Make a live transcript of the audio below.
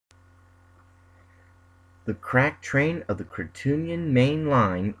The crack train of the Crotoonian Main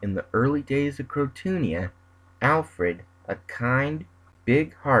Line in the early days of Crotoonia, Alfred, a kind,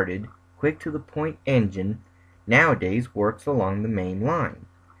 big-hearted, quick-to-the-point engine, nowadays works along the main line,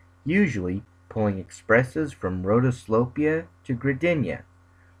 usually pulling expresses from Rotoslopia to Gridinia,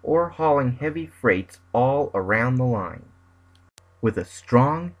 or hauling heavy freights all around the line. With a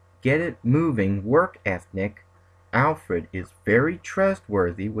strong, get-it-moving work ethic, Alfred is very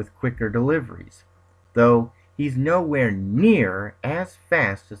trustworthy with quicker deliveries, though he's nowhere near as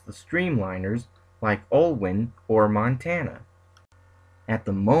fast as the streamliners like Olwin or Montana. At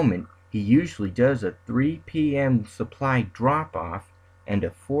the moment, he usually does a 3 p.m. supply drop-off and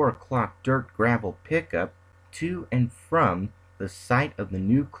a 4 o'clock dirt gravel pickup to and from the site of the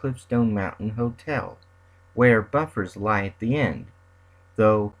new Cliffstone Mountain Hotel, where buffers lie at the end,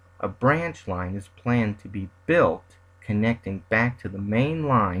 though a branch line is planned to be built connecting back to the main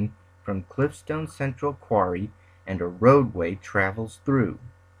line from Cliffstone Central Quarry, and a roadway travels through.